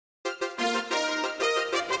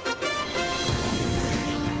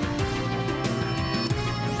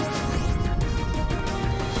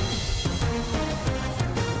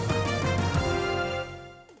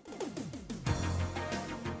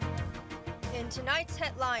In tonight's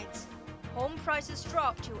headlines, home prices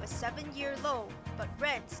drop to a 7-year low, but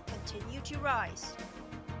rents continue to rise.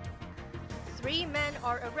 3 men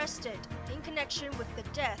are arrested in connection with the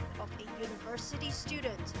death of a university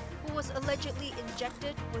student who was allegedly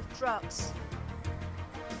injected with drugs.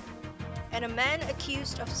 And a man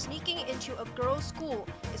accused of sneaking into a girls' school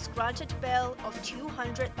is granted bail of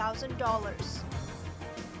 $200,000.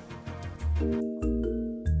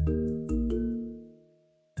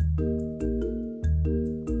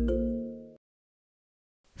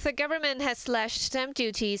 The government has slashed stamp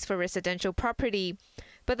duties for residential property,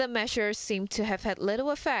 but the measures seem to have had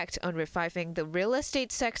little effect on reviving the real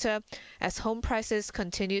estate sector as home prices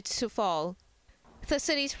continued to fall. The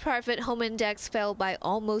city's private home index fell by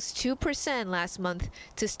almost 2% last month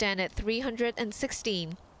to stand at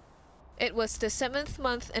 316. It was the 7th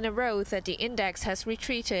month in a row that the index has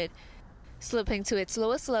retreated, slipping to its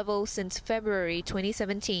lowest level since February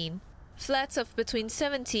 2017. Flats of between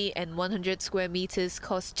 70 and 100 square meters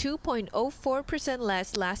cost 2.04%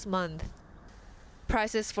 less last month.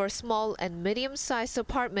 Prices for small and medium-sized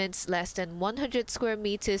apartments less than 100 square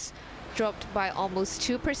meters dropped by almost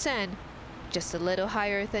 2%, just a little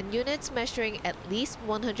higher than units measuring at least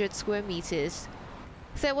 100 square meters.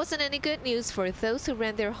 There wasn't any good news for those who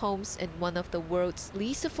rent their homes in one of the world's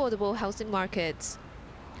least affordable housing markets.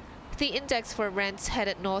 The index for rents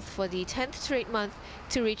headed north for the 10th straight month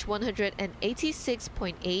to reach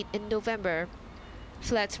 186.8 in November.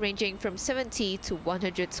 Flats ranging from 70 to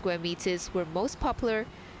 100 square meters were most popular,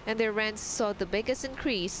 and their rents saw the biggest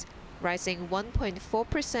increase, rising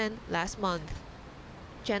 1.4% last month.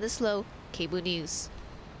 Janice Low, Cable News.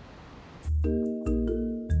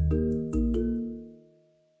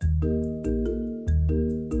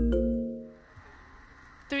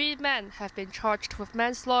 Three men have been charged with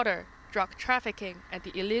manslaughter, drug trafficking, and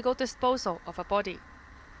the illegal disposal of a body.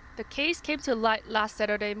 The case came to light last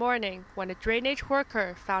Saturday morning when a drainage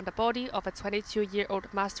worker found the body of a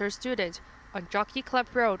 22-year-old master's student on Jockey Club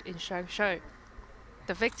Road in Shangshui.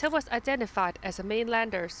 The victim was identified as a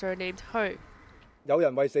mainlander surnamed Ho.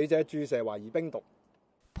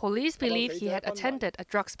 Police believe he had attended a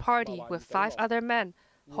drugs party with 5 other men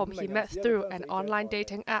whom he met through an online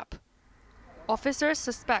dating app. Officers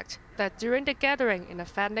suspect that during the gathering in a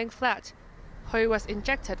Fanling flat, Hui was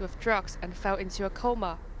injected with drugs and fell into a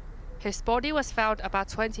coma. His body was found about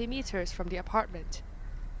 20 meters from the apartment.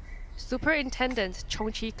 Superintendent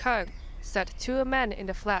Chong Chi-kung said 2 men in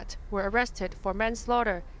the flat were arrested for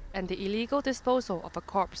manslaughter and the illegal disposal of a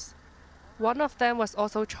corpse. One of them was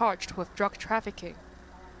also charged with drug trafficking.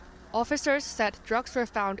 Officers said drugs were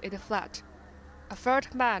found in the flat. A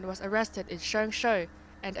 3rd man was arrested in Shangshui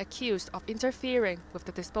and accused of interfering with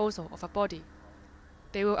the disposal of a body.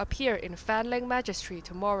 They will appear in Fanling Magistracy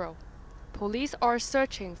tomorrow. Police are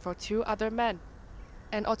searching for 2 other men.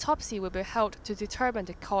 An autopsy will be held to determine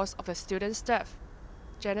the cause of the student's death.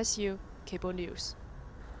 Janice Yu, Cable News.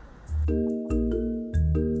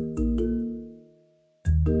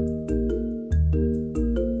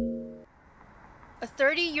 A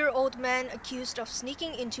 30-year-old man accused of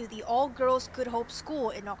sneaking into the all-girls Good Hope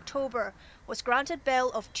School in October was granted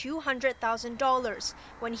bail of $200,000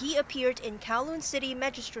 when he appeared in Kowloon City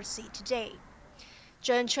Magistracy today.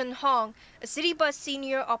 Zhen Chun-hong, a city bus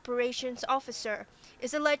senior operations officer,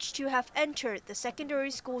 is alleged to have entered the secondary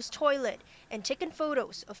school's toilet and taken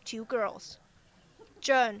photos of 2 girls.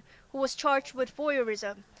 Zhen, who was charged with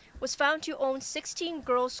voyeurism, was found to own 16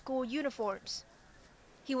 girls' school uniforms.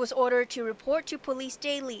 He was ordered to report to police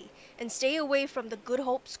daily and stay away from the Good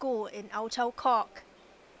Hope School in Outao Kok.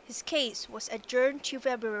 His case was adjourned to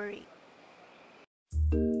February.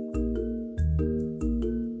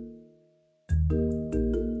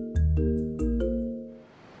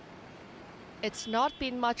 It's not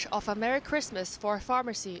been much of a Merry Christmas for a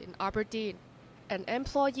pharmacy in Aberdeen. An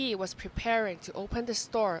employee was preparing to open the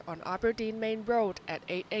store on Aberdeen Main Road at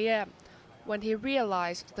 8 a.m. when he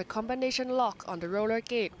realized the combination lock on the roller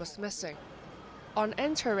gate was missing. On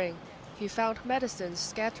entering, he found medicines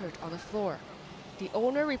scattered on the floor. The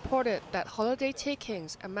owner reported that holiday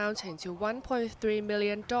takings amounting to $1.3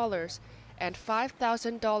 million and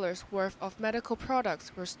 $5,000 worth of medical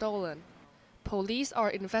products were stolen. Police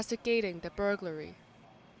are investigating the burglary.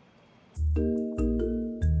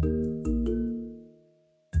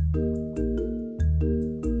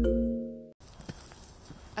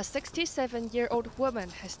 A 67-year-old woman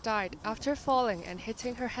has died after falling and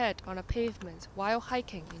hitting her head on a pavement while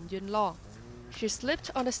hiking in Yuen Long. She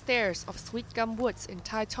slipped on the stairs of Sweet Gum Woods in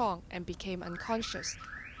Tai Tong and became unconscious.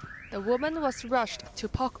 The woman was rushed to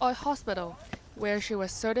Pok Oi Hospital, where she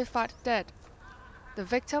was certified dead. The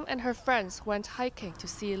victim and her friends went hiking to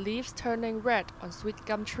see leaves turning red on sweet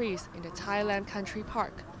gum trees in the Thailand country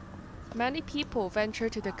park. Many people venture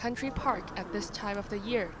to the country park at this time of the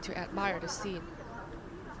year to admire the scene.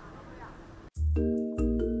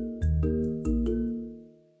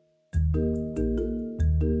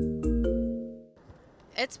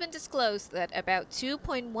 It's been disclosed that about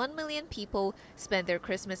 2.1 million people spent their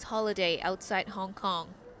Christmas holiday outside Hong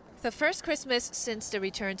Kong. The first Christmas since the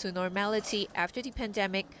return to normality after the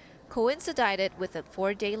pandemic coincided with a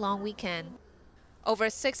 4-day-long weekend.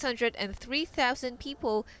 Over 603,000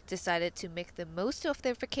 people decided to make the most of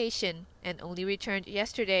their vacation and only returned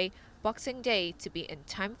yesterday, Boxing Day, to be in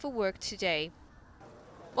time for work today.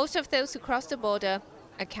 Most of those who crossed the border,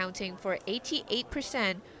 accounting for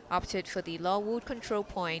 88%, opted for the Lawwood control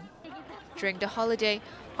point. During the holiday,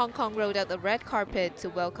 Hong Kong rolled out the red carpet to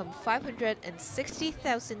welcome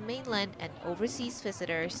 560,000 mainland and overseas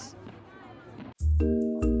visitors.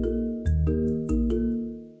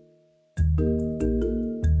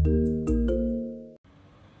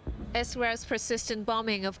 Israel's persistent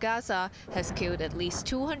bombing of Gaza has killed at least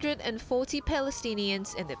 240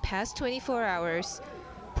 Palestinians in the past 24 hours,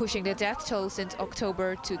 pushing the death toll since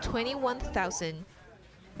October to 21,000.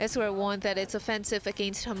 Israel warned that its offensive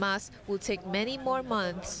against Hamas will take many more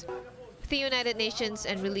months. The United Nations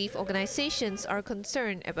and relief organizations are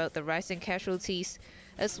concerned about the rising casualties,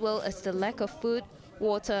 as well as the lack of food,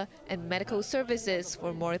 water, and medical services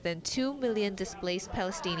for more than 2 million displaced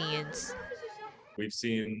Palestinians. We've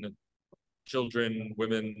seen children,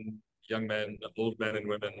 women, young men, old men and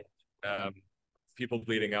women, people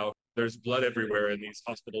bleeding out. There's blood everywhere in these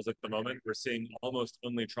hospitals at the moment. We're seeing almost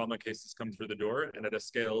only trauma cases come through the door, and at a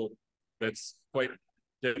scale that's quite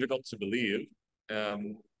difficult to believe.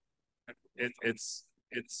 It's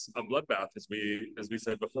a bloodbath, as we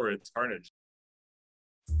said before. It's carnage.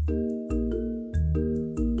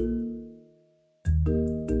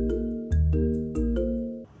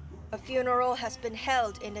 A funeral has been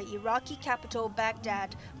held in the Iraqi capital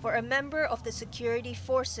Baghdad for a member of the security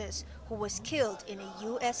forces who was killed in a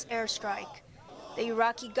U.S. airstrike. The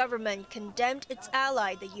Iraqi government condemned its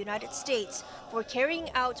ally, the United States, for carrying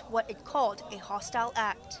out what it called a hostile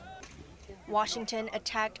act. Washington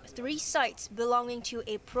attacked 3 sites belonging to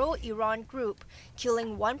a pro-Iran group,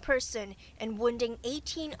 killing 1 person and wounding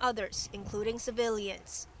 18 others, including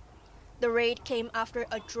civilians. The raid came after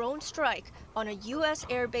a drone strike on a U.S.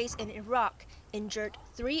 airbase in Iraq injured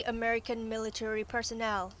 3 American military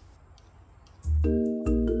personnel.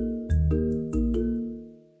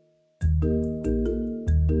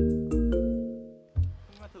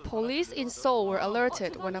 Police in Seoul were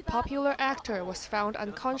alerted when a popular actor was found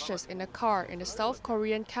unconscious in a car in the South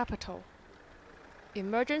Korean capital.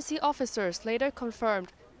 Emergency officers later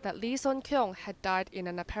confirmed that Lee Sun-kyung had died in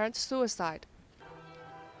an apparent suicide.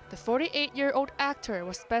 The 48-year-old actor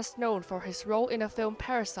was best known for his role in the film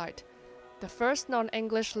Parasite, the first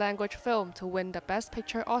non-English language film to win the Best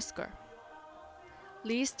Picture Oscar.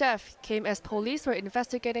 Lee's death came as police were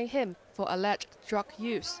investigating him for alleged drug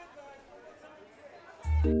use.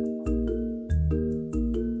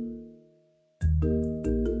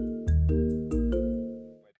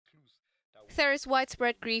 There is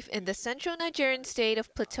widespread grief in the central Nigerian state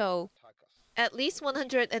of Plateau. At least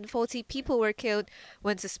 140 people were killed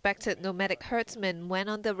when suspected nomadic herdsmen went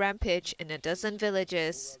on the rampage in a dozen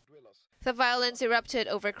villages. The violence erupted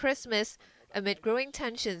over Christmas amid growing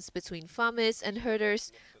tensions between farmers and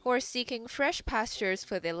herders who are seeking fresh pastures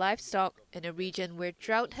for their livestock in a region where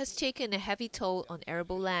drought has taken a heavy toll on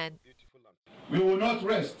arable land. We will not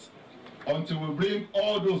rest until we bring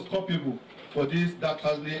all those culpable for these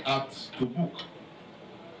dastardly acts to book.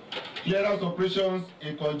 Clearance operations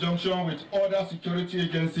in conjunction with other security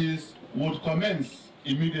agencies would commence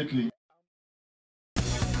immediately.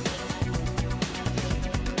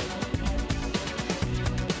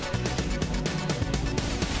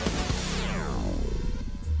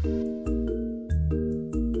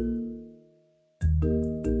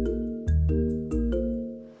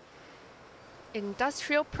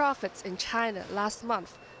 Industrial profits in China last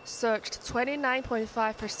month surged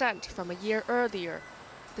 29.5% from a year earlier.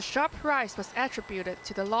 The sharp rise was attributed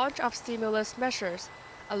to the launch of stimulus measures,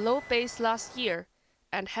 a low base last year,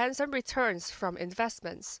 and handsome returns from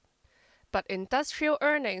investments. But industrial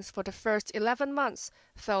earnings for the first 11 months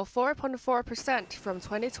fell 4.4% from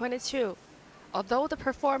 2022, although the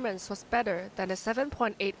performance was better than a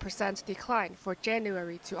 7.8% decline for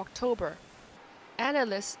January to October.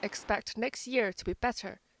 Analysts expect next year to be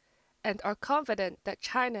better and are confident that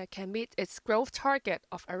China can meet its growth target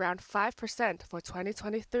of around 5% for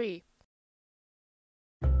 2023.